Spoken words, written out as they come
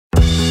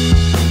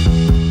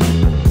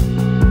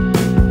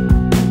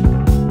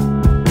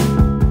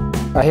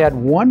I had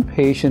one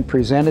patient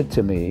presented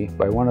to me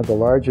by one of the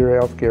larger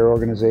healthcare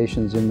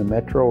organizations in the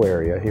metro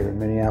area here in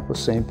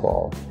Minneapolis-St.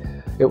 Paul.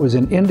 It was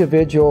an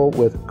individual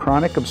with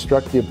chronic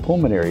obstructive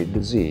pulmonary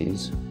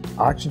disease,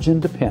 oxygen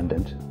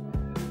dependent,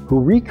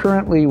 who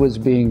recurrently was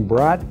being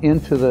brought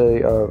into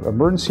the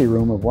emergency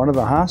room of one of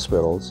the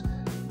hospitals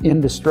in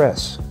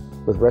distress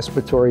with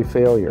respiratory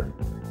failure.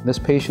 This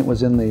patient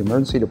was in the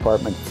emergency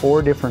department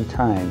 4 different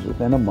times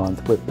within a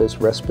month with this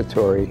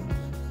respiratory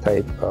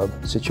type of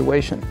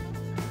situation.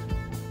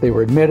 They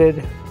were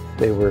admitted,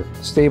 they were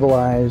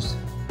stabilized,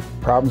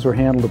 problems were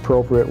handled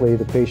appropriately,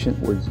 the patient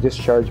was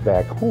discharged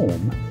back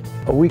home.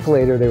 A week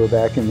later, they were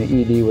back in the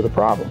ED with a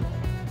problem.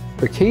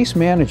 The case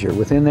manager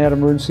within that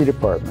emergency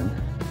department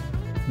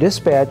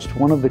dispatched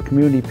one of the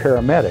community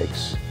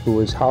paramedics who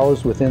was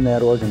housed within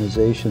that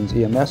organization's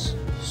EMS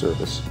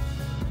service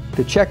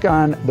to check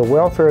on the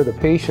welfare of the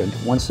patient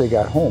once they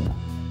got home.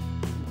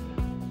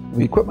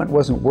 The equipment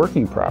wasn't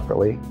working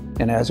properly,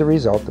 and as a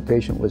result, the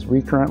patient was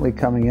recurrently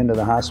coming into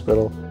the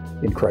hospital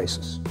in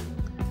crisis.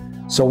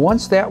 So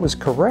once that was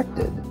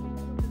corrected,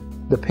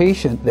 the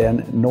patient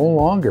then no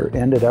longer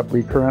ended up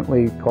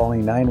recurrently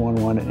calling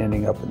 911 and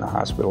ending up in the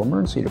hospital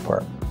emergency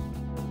department.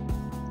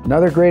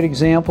 Another great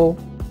example,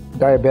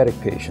 diabetic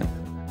patient.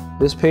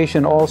 This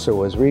patient also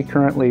was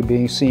recurrently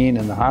being seen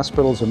in the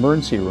hospital's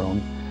emergency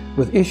room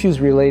with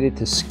issues related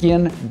to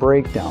skin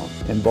breakdown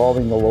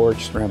involving the lower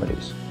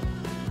extremities.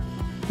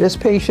 This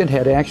patient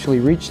had actually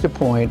reached a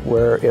point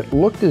where it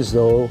looked as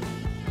though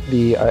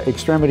the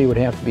extremity would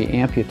have to be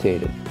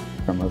amputated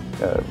from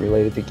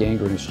related to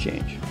gangrenous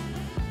change.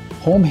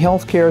 Home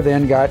health care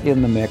then got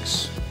in the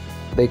mix.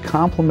 They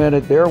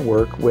complemented their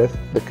work with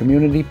the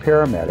community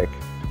paramedic,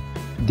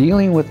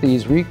 dealing with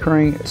these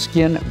recurring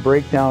skin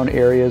breakdown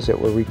areas that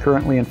were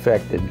recurrently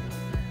infected.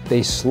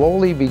 They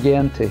slowly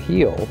began to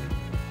heal,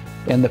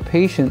 and the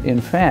patient,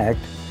 in fact,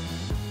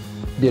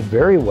 did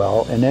very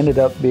well and ended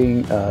up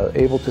being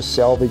able to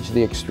salvage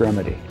the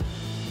extremity.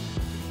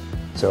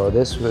 So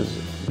this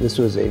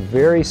was a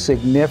very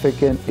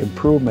significant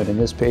improvement in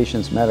this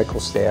patient's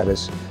medical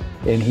status,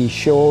 and he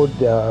showed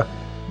the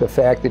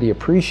fact that he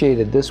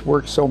appreciated this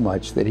work so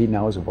much that he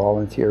now is a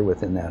volunteer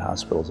within that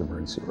hospital's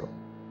emergency room.